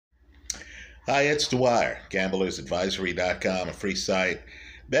Hi, it's Dwyer, gamblersadvisory.com, a free site,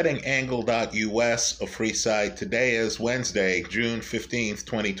 bettingangle.us, a free site. Today is Wednesday, June 15th,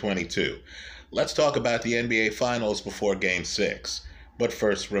 2022. Let's talk about the NBA Finals before Game 6. But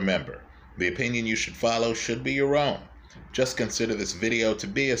first, remember, the opinion you should follow should be your own. Just consider this video to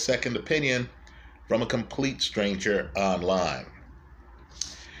be a second opinion from a complete stranger online.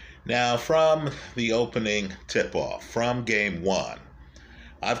 Now, from the opening tip-off, from Game 1,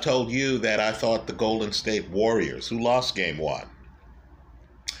 I've told you that I thought the Golden State Warriors, who lost Game 1,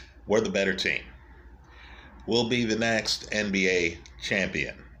 were the better team. Will be the next NBA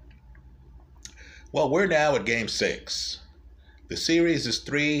champion. Well, we're now at Game 6. The series is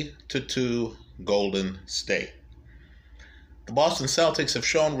 3-2 Golden State. The Boston Celtics have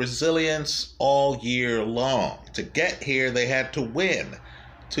shown resilience all year long. To get here, they had to win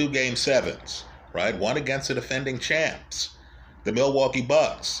 2 Game 7s, right? One against the defending champs, the Milwaukee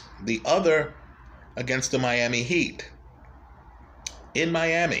Bucks, the other against the Miami Heat. In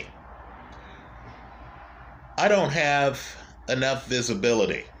Miami, I don't have enough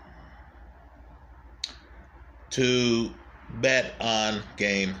visibility to bet on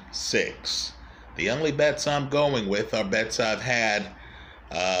Game 6. The only bets I'm going with are bets I've had.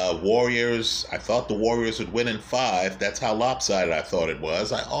 Warriors, I thought the Warriors would win in 5. That's how lopsided I thought it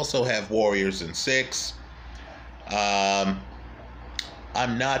was. I also have Warriors in 6.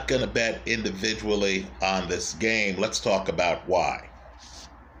 I'm not going to bet individually on this game. Let's talk about why.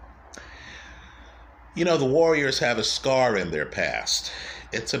 You know, the Warriors have a scar in their past.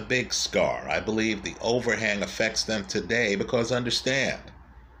 It's a big scar. I believe the overhang affects them today because, understand,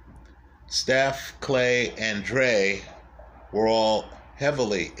 Steph, Clay, and Dre were all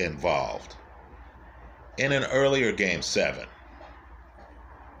heavily involved in an earlier Game 7,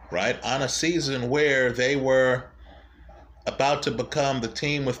 right? On a season where they were about to become the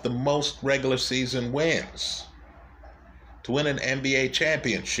team with the most regular season wins to win an NBA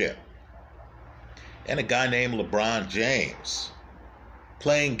championship. And a guy named LeBron James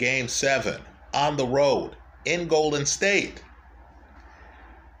playing Game 7 on the road in Golden State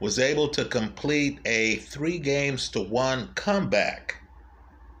was able to complete a 3-1 comeback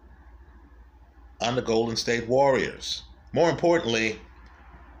on the Golden State Warriors. More importantly,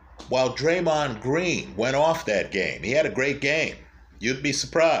 while Draymond Green went off that game, he had a great game. You'd be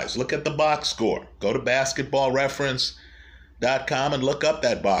surprised. Look at the box score. Go to basketballreference.com and look up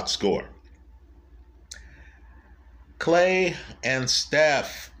that box score. Clay and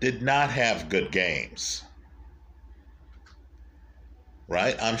Steph did not have good games,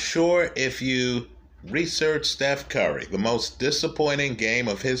 right? I'm sure if you research Steph Curry, the most disappointing game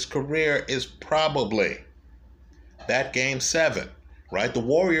of his career is probably that Game 7. Right? The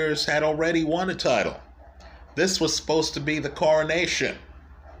Warriors had already won a title. This was supposed to be the coronation.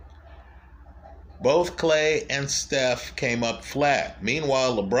 Both Clay and Steph came up flat.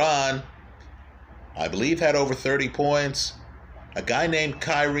 Meanwhile, LeBron, I believe, had over 30 points. A guy named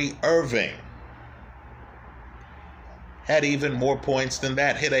Kyrie Irving had even more points than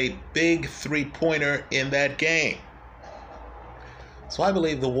that, hit a big three-pointer in that game. So I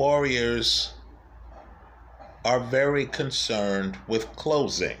believe the Warriors are very concerned with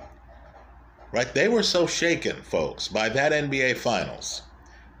closing, right? They were so shaken, folks, by that NBA Finals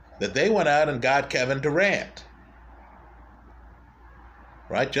that they went out and got Kevin Durant,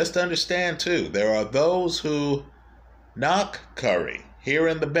 right? Just understand, too, there are those who knock Curry here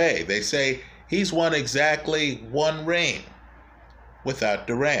in the Bay. They say he's won exactly 1 ring without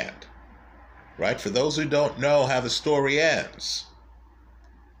Durant, right? For those who don't know how the story ends,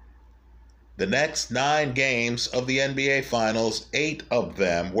 the next 9 games of the NBA Finals, 8 of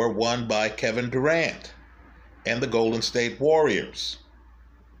them were won by Kevin Durant and the Golden State Warriors.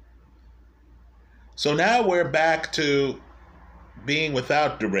 So now we're back to being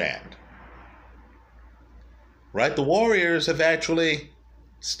without Durant, right? The Warriors have actually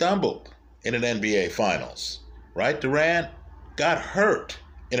stumbled in an NBA Finals, right? Durant got hurt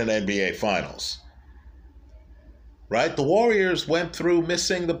in an NBA Finals. Right? The Warriors went through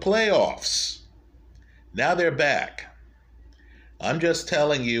missing the playoffs. Now they're back. I'm just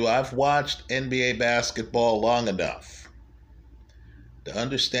telling you, I've watched NBA basketball long enough to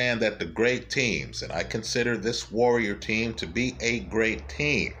understand that the great teams, and I consider this Warrior team to be a great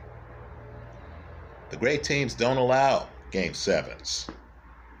team, the great teams don't allow Game 7s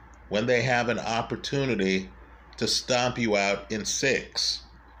when they have an opportunity to stomp you out in 6.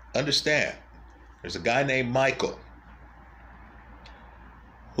 Understand, there's a guy named Michael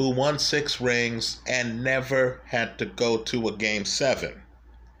who won 6 rings and never had to go to a Game 7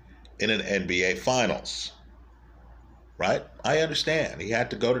 in an NBA Finals. right? I understand. He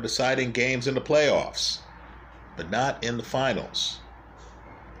had to go to deciding games in the playoffs, but not in the finals.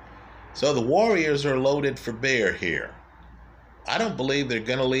 So the Warriors are loaded for bear here. I don't believe they're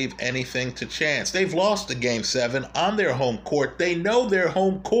going to leave anything to chance. They've lost a Game 7 on their home court. They know their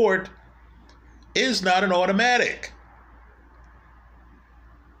home court is not an automatic.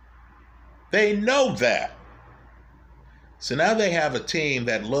 They know that. So now they have a team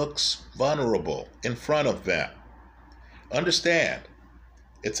that looks vulnerable in front of them. Understand,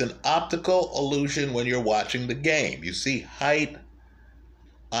 it's an optical illusion when you're watching the game. You see height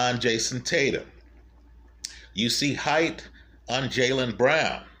on Jason Tatum. You see height on Jaylen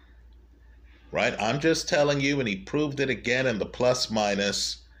Brown. Right? I'm just telling you, and he proved it again in the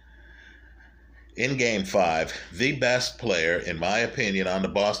plus-minus in Game 5. The best player, in my opinion, on the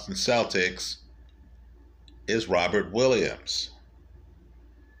Boston Celtics is Robert Williams.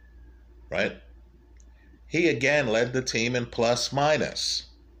 Right? He again led the team in plus-minus.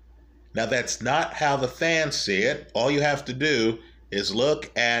 Now, that's not how the fans see it. All you have to do is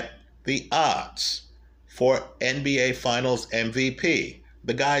look at the odds for NBA Finals MVP.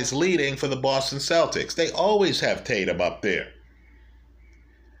 The guys leading for the Boston Celtics. They always have Tatum up there.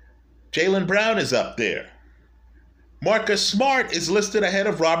 Jaylen Brown is up there. Marcus Smart is listed ahead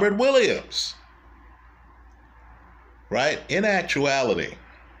of Robert Williams. Right? In actuality,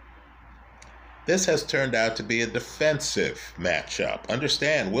 this has turned out to be a defensive matchup.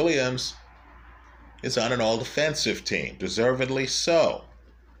 Understand, Williams is on an all-defensive team, deservedly so.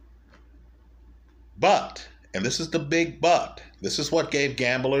 But, and this is the big but, this is what gave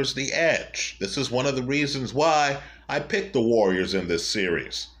gamblers the edge. This is one of the reasons why I picked the Warriors in this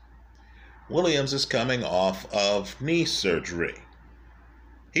series. Williams is coming off of knee surgery.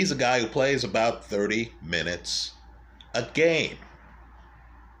 He's a guy who plays about 30 minutes a game.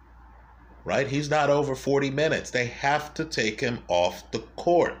 Right? He's not over 40 minutes. They have to take him off the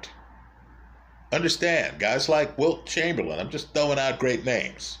court. Understand, guys like Wilt Chamberlain, I'm just throwing out great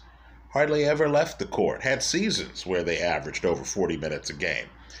names, hardly ever left the court, had seasons where they averaged over 40 minutes a game.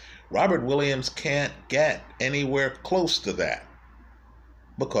 Robert Williams can't get anywhere close to that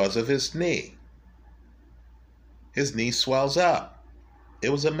because of his knee. His knee swells up. It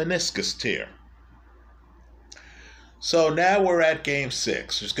was a meniscus tear. So now we're at Game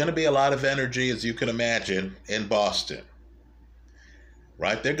 6. There's going to be a lot of energy, as you can imagine, in Boston.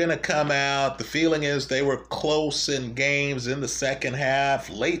 Right? They're going to come out. The feeling is they were close in games in the second half,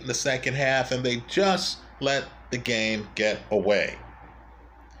 late in the second half, and they just let the game get away.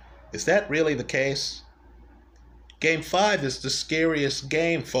 Is that really the case? Game 5 is the scariest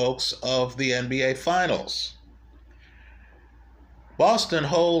game, folks, of the NBA Finals. Boston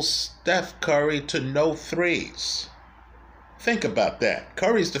holds Steph Curry to no threes. Think about that.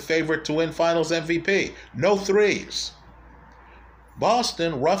 Curry's the favorite to win Finals MVP. No threes.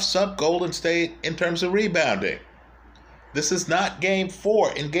 Boston roughs up Golden State in terms of rebounding. This is not Game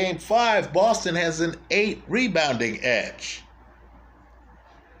 4. In Game 5, Boston has an 8 rebounding edge.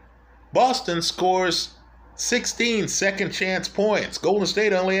 Boston scores 16 second chance points. Golden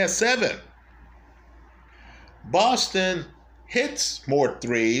State only has 7. Boston hits more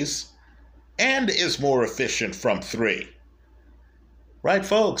threes and is more efficient from 3. Right,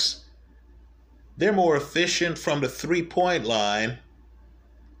 folks? They're more efficient from the three-point line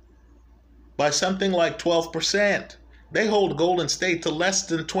by something like 12%. They hold Golden State to less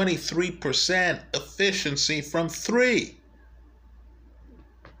than 23% efficiency from 3.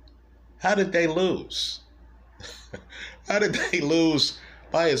 How did they lose? How did they lose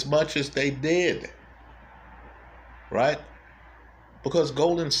by as much as they did? Right? Because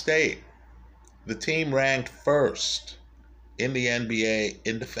Golden State, the team ranked first in the NBA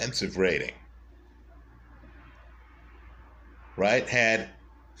in defensive rating, right, had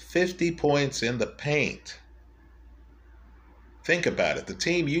 50 points in the paint. Think about it. The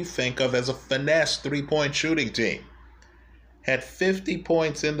team you think of as a finesse three-point shooting team had 50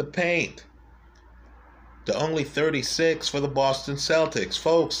 points in the paint to only 36 for the Boston Celtics.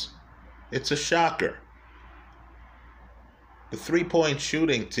 Folks, it's a shocker. The three-point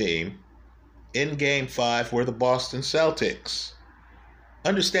shooting team in Game 5 were the Boston Celtics.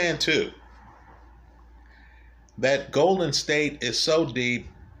 Understand, too, that Golden State is so deep,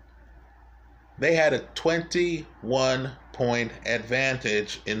 they had a 21-point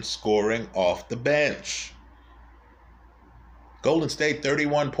advantage in scoring off the bench. Golden State,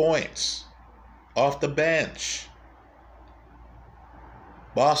 31 points off the bench.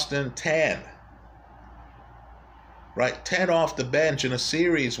 Boston, 10. Right, 10 off the bench in a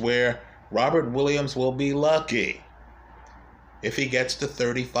series where Robert Williams will be lucky if he gets to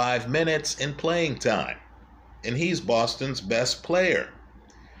 35 minutes in playing time. and he's Boston's best player.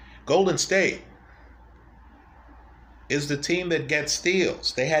 Golden State is the team that gets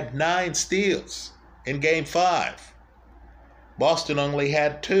steals. They had 9 steals in Game 5. Boston only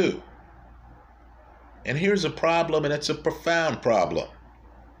had 2. And here's a problem, and it's a profound problem.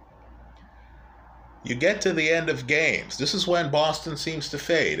 You get to the end of games. This is when Boston seems to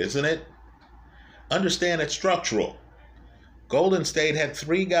fade, isn't it? Understand it's structural. Golden State had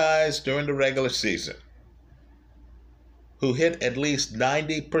 3 guys during the regular season who hit at least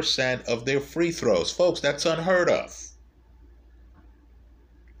 90% of their free throws. Folks, that's unheard of.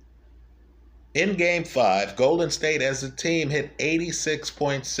 In Game 5, Golden State as a team hit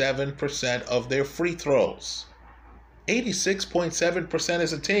 86.7% of their free throws. 86.7%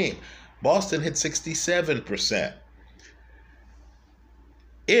 as a team. Boston hit 67%.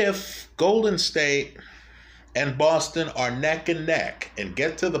 If Golden State and Boston are neck and neck and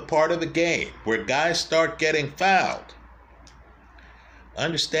get to the part of the game where guys start getting fouled,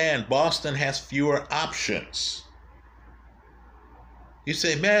 understand Boston has fewer options. You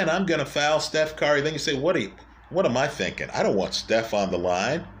say, man, I'm going to foul Steph Curry. Then you say, what am I thinking? I don't want Steph on the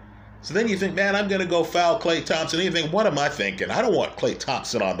line. So then you think, man, I'm going to go foul Klay Thompson. And you think, what am I thinking? I don't want Klay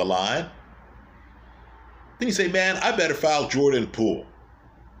Thompson on the line. Then you say, man, I better foul Jordan Poole.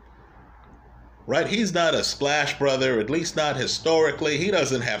 Right? He's not a splash brother, at least not historically. He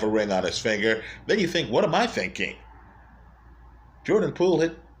doesn't have a ring on his finger. Then you think, what am I thinking? Jordan Poole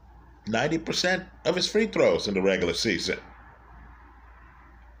hit 90% of his free throws in the regular season.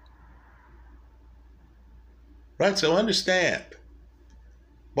 Right? So understand,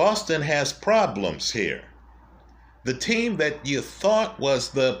 Boston has problems here. The team that you thought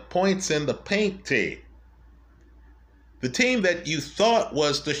was the points in the paint team, the team that you thought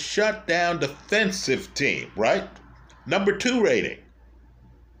was the shutdown defensive team, right? Number 2 rating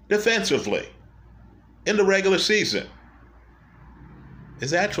defensively in the regular season,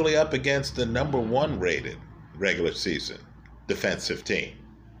 is actually up against the number 1 rated regular season defensive team.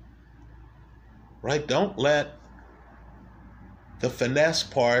 Right? Don't let the finesse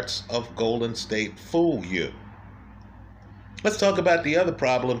parts of Golden State fool you. Let's talk about the other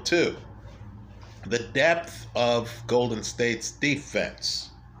problem too. The depth of Golden State's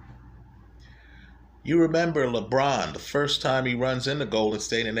defense. You remember LeBron, the first time he runs into Golden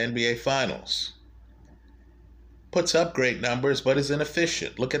State in NBA Finals. Puts up great numbers, but is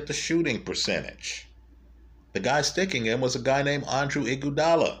inefficient. Look at the shooting percentage. The guy sticking him was a guy named Andre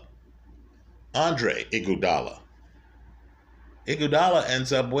Iguodala. Iguodala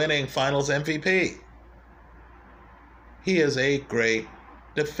ends up winning Finals MVP. He is a great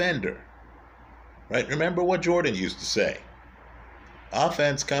defender. Right? Remember what Jordan used to say.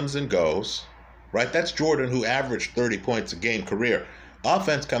 Offense comes and goes. Right? That's Jordan, who averaged 30 points a game career.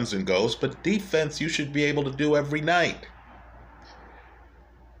 Offense comes and goes, but defense you should be able to do every night.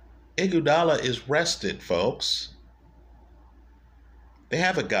 Iguodala is rested, folks. They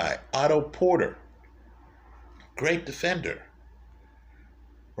have a guy, Otto Porter. Great defender.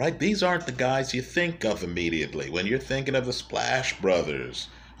 Right? These aren't the guys you think of immediately when you're thinking of the Splash Brothers.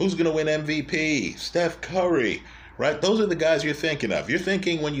 Who's going to win MVP? Steph Curry. Right? Those are the guys you're thinking of. You're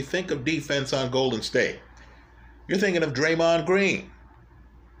thinking, when you think of defense on Golden State, you're thinking of Draymond Green.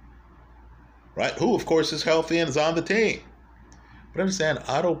 Right? Who, of course, is healthy and is on the team. But understand,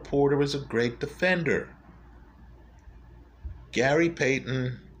 Otto Porter is a great defender. Gary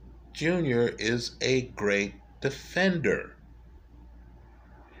Payton Jr. is a great defender.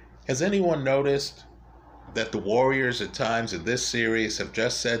 Has anyone noticed that the Warriors at times in this series have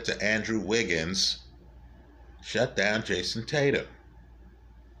just said to Andrew Wiggins, shut down Jason Tatum?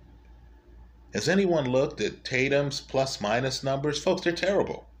 Has anyone looked at Tatum's plus-minus numbers? Folks, they're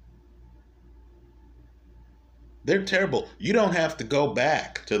terrible. They're terrible. You don't have to go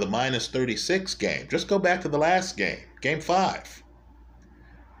back to the minus 36 game. Just go back to the last game, Game 5.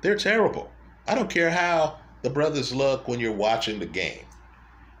 They're terrible. I don't care how the brothers look when you're watching the game.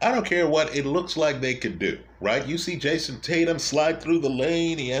 I don't care what it looks like they could do, right? You see Jason Tatum slide through the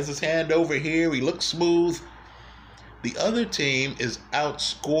lane. He has his hand over here. He looks smooth. The other team is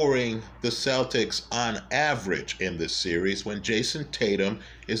outscoring the Celtics on average in this series when Jason Tatum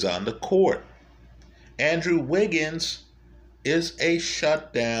is on the court. Andrew Wiggins is a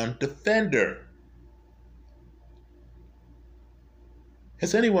shutdown defender.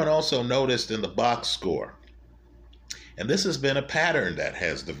 Has anyone also noticed in the box score, and this has been a pattern that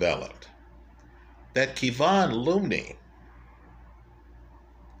has developed, that Kevon Looney,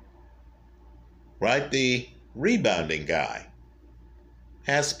 right, the rebounding guy,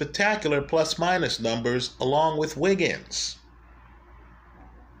 has spectacular plus-minus numbers along with Wiggins.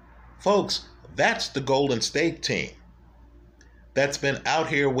 Folks, That's the Golden State team that's been out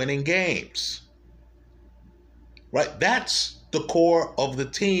here winning games. Right? That's the core of the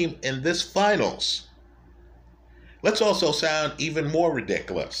team in this finals. Let's also sound even more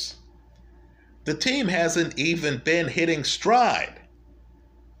ridiculous. The team hasn't even been hitting stride.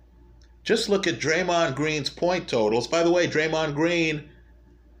 Just look at Draymond Green's point totals. By the way, Draymond Green,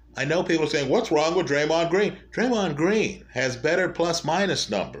 I know people are saying, what's wrong with Draymond Green? Draymond Green has better plus-minus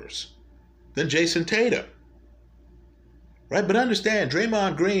numbers than Jason Tatum. Right? But understand,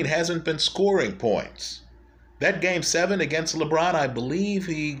 Draymond Green hasn't been scoring points. That Game 7 against LeBron, I believe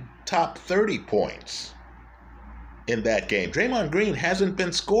he topped 30 points in that game. Draymond Green hasn't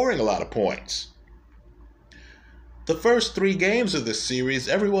been scoring a lot of points. The first 3 games of this series,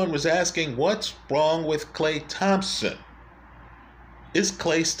 everyone was asking, what's wrong with Klay Thompson? Is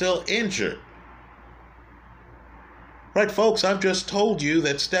Klay still injured? Right, folks, I've just told you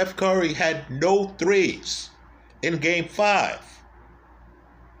that Steph Curry had no threes in Game 5.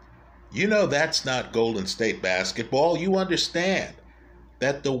 You know that's not Golden State basketball. You understand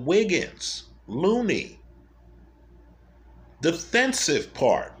that the Wiggins, Looney, defensive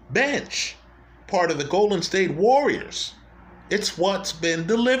part, bench, part of the Golden State Warriors, it's what's been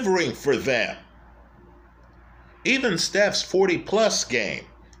delivering for them. Even Steph's 40-plus game,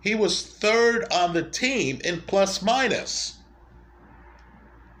 he was 3rd on the team in plus-minus.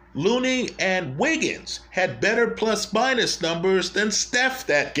 Looney and Wiggins had better plus-minus numbers than Steph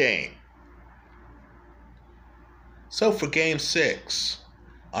that game. So for Game 6,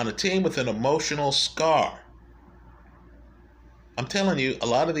 on a team with an emotional scar, I'm telling you, a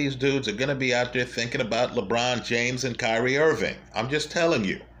lot of these dudes are going to be out there thinking about LeBron James and Kyrie Irving. I'm just telling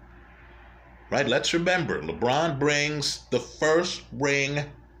you. Right? Let's remember, LeBron brings the first ring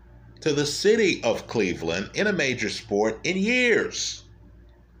to the city of Cleveland in a major sport in years.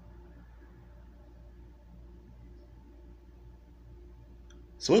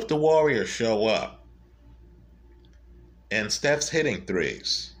 So if the Warriors show up and Steph's hitting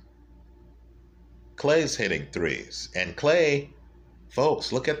threes, Klay's hitting threes, and Klay,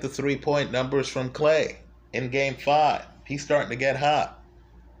 folks, look at the three-point numbers from Klay in Game 5. He's starting to get hot.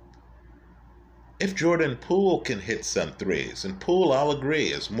 If Jordan Poole can hit some threes, and Poole, I'll agree,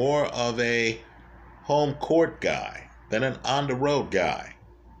 is more of a home court guy than an on-the-road guy.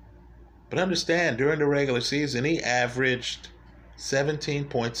 But understand, during the regular season, he averaged 17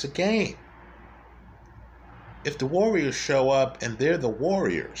 points a game. If the Warriors show up and they're the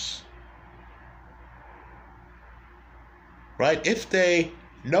Warriors, right? If they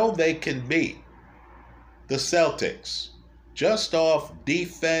know they can beat the Celtics just off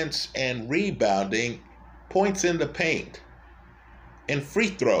defense and rebounding, points in the paint, and free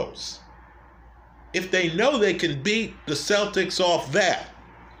throws, if they know they can beat the Celtics off that,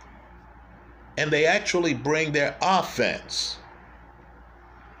 and they actually bring their offense,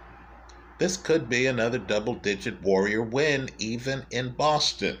 this could be another double-digit Warrior win, even in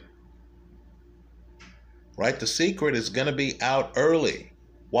Boston. Right? The secret is going to be out early.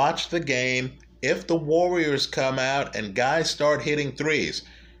 Watch the game. If the Warriors come out and guys start hitting threes,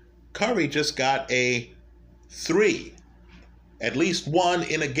 Curry just got a 3, at least one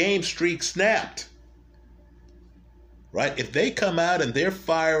in a game streak snapped. Right? If they come out and they're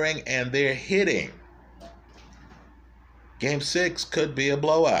firing and they're hitting, Game 6 could be a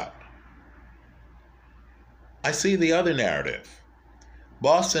blowout. I see the other narrative.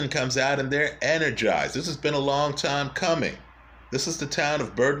 Boston comes out and they're energized. This has been a long time coming. This is the town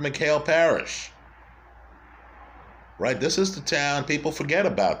of Bird McHale Parish. Right? This is the town, people forget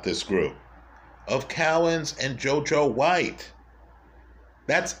about this group, of Cowens and JoJo White.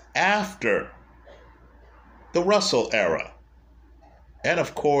 That's after the Russell era. And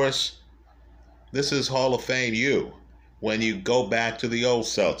of course, this is Hall of Fame U, when you go back to the old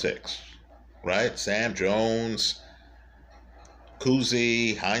Celtics. Right? Sam Jones,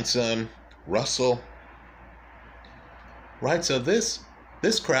 Cousy, Heinsohn, Russell. Right? So this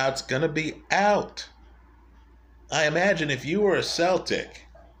crowd's going to be out. I imagine if you were a Celtic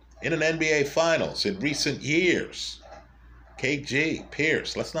in an NBA Finals in recent years, KG,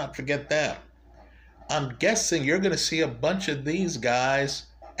 Pierce, let's not forget them. I'm guessing you're going to see a bunch of these guys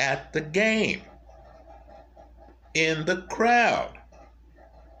at the game, in the crowd.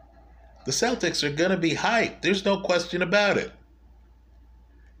 The Celtics are going to be hyped. There's no question about it.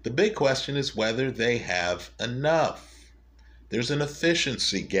 The big question is whether they have enough. There's an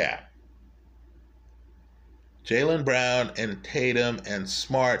efficiency gap. Jaylen Brown and Tatum and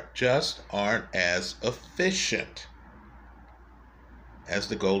Smart just aren't as efficient as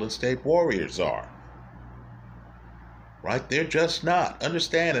the Golden State Warriors are. Right? They're just not.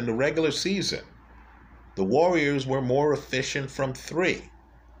 Understand, in the regular season, the Warriors were more efficient from three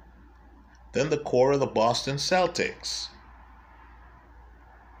than the core of the Boston Celtics.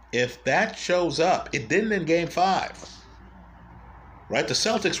 If that shows up, it didn't in Game 5. Right? The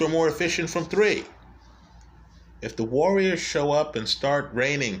Celtics were more efficient from three. If the Warriors show up and start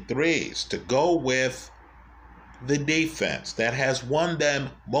raining threes to go with the defense that has won them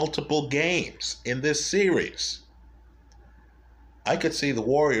multiple games in this series, I could see the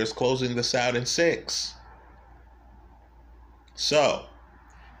Warriors closing this out in 6. So,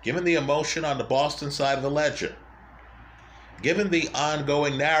 given the emotion on the Boston side of the ledger, given the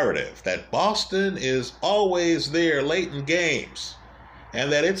ongoing narrative that Boston is always there late in games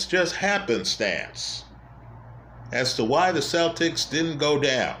and that it's just happenstance as to why the Celtics didn't go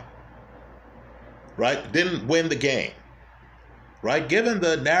down, right? Didn't win the game, right? Given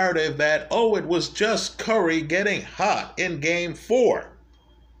the narrative that, oh, it was just Curry getting hot in Game 4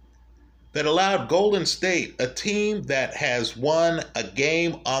 that allowed Golden State, a team that has won a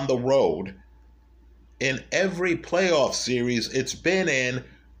game on the road in every playoff series it's been in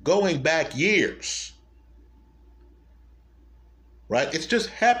going back years, right? It's just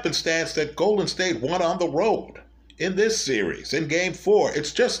happenstance that Golden State won on the road in this series, in Game 4.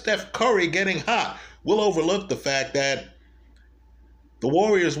 It's just Steph Curry getting hot. We'll overlook the fact that the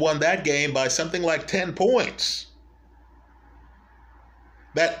Warriors won that game by something like 10 points.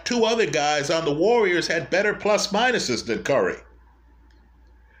 That two other guys on the Warriors had better plus-minuses than Curry.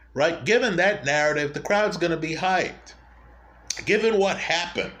 Right? Given that narrative, the crowd's going to be hyped. Given what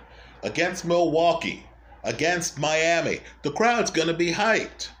happened against Milwaukee, against Miami, the crowd's going to be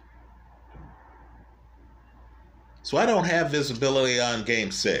hyped. So I don't have visibility on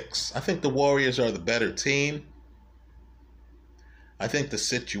Game 6. I think the Warriors are the better team. I think the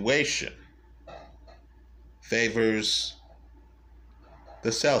situation favors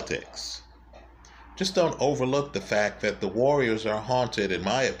the Celtics. Just don't overlook the fact that the Warriors are haunted, in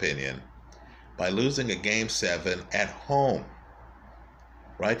my opinion, by losing a Game 7 at home.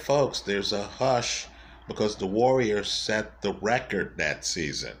 Right, folks? There's a hush because the Warriors set the record that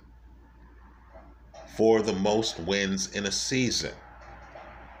season for the most wins in a season.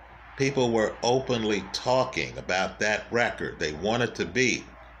 People were openly talking about that record. They wanted to be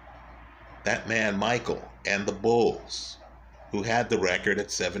that man Michael and the Bulls, who had the record at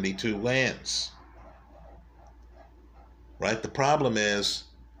 72 wins. Right? The problem is,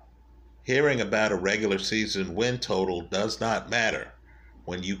 hearing about a regular season win total does not matter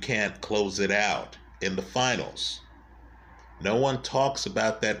when you can't close it out in the finals. No one talks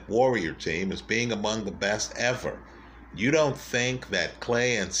about that Warrior team as being among the best ever. You don't think that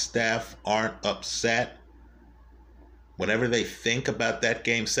Clay and Steph aren't upset whenever they think about that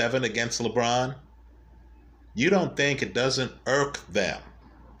Game 7 against LeBron? You don't think it doesn't irk them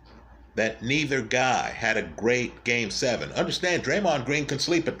that neither guy had a great Game 7? Understand, Draymond Green can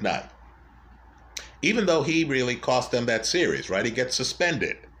sleep at night. Even though he really cost them that series, right? He gets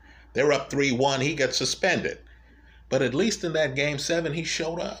suspended. They're up 3-1, he gets suspended. But at least in that Game 7, he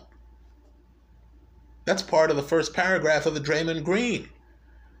showed up. That's part of the first paragraph of the Draymond Green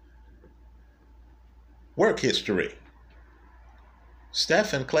work history.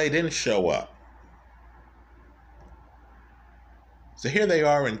 Steph and Clay didn't show up. So here they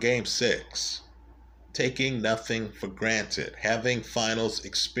are in Game 6, taking nothing for granted, having finals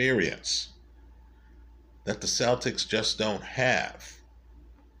experience that the Celtics just don't have.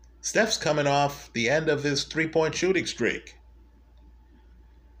 Steph's coming off the end of his three-point shooting streak.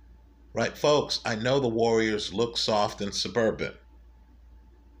 Right, folks, I know the Warriors look soft and suburban.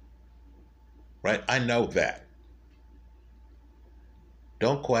 Right, I know that.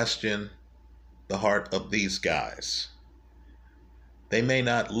 Don't question the heart of these guys. They may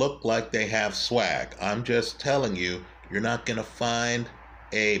not look like they have swag. I'm just telling you, you're not going to find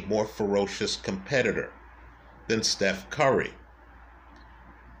a more ferocious competitor than Steph Curry.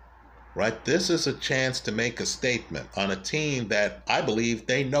 Right? This is a chance to make a statement on a team that I believe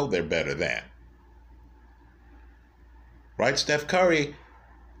they know they're better than. Right? Steph Curry,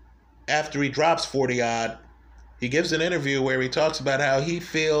 after he drops 40-odd, he gives an interview where he talks about how he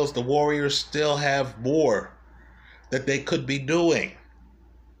feels the Warriors still have more that they could be doing.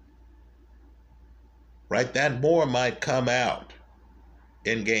 Right? That more might come out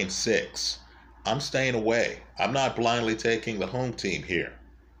in Game 6. I'm staying away. I'm not blindly taking the home team here.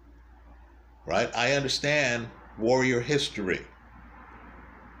 Right? I understand Warrior history.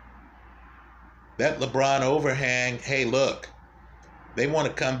 That LeBron overhang, hey, look, they want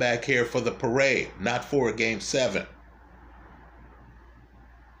to come back here for the parade, not for a Game 7.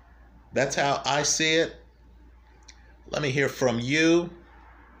 That's how I see it. Let me hear from you.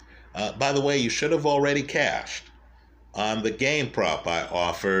 By the way, you should have already cashed on the game prop I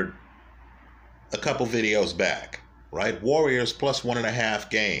offered a couple videos back, right? Warriors plus 1.5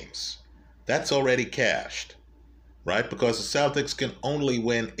 games. That's already cashed, right? Because the Celtics can only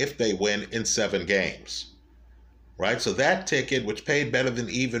win if they win in 7 games, right? So that ticket, which paid better than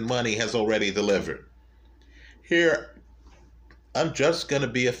even money, has already delivered. Here, I'm just going to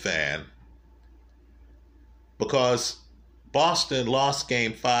be a fan because Boston lost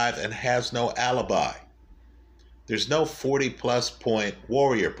Game 5 and has no alibi. There's no 40-plus point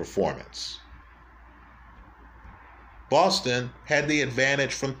Warrior performance. Boston had the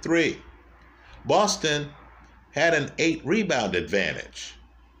advantage from 3. Boston had an 8-rebound advantage.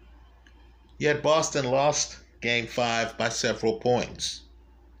 Yet Boston lost Game 5 by several points.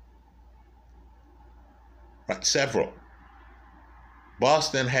 Right, several.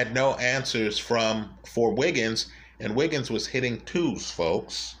 Boston had no answers for Wiggins, and Wiggins was hitting 2s,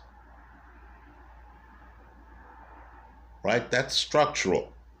 folks. Right? That's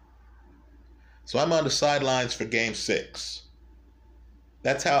structural. So I'm on the sidelines for Game 6.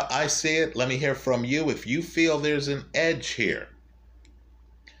 That's how I see it. Let me hear from you. If you feel there's an edge here,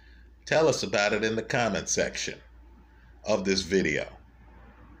 tell us about it in the comment section of this video.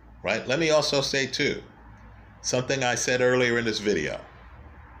 Right? Let me also say, too, something I said earlier in this video.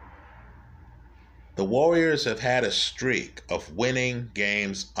 The Warriors have had a streak of winning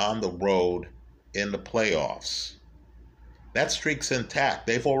games on the road in the playoffs. That streak's intact.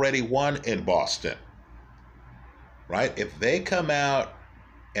 They've already won in Boston. Right? If they come out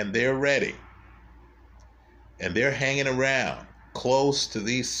and they're ready and they're hanging around close to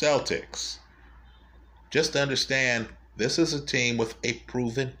these Celtics, just understand this is a team with a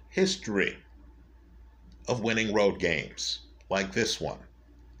proven history of winning road games like this one.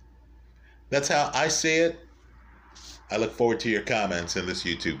 That's how I see it. I look forward to your comments in this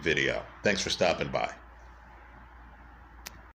YouTube video. Thanks for stopping by.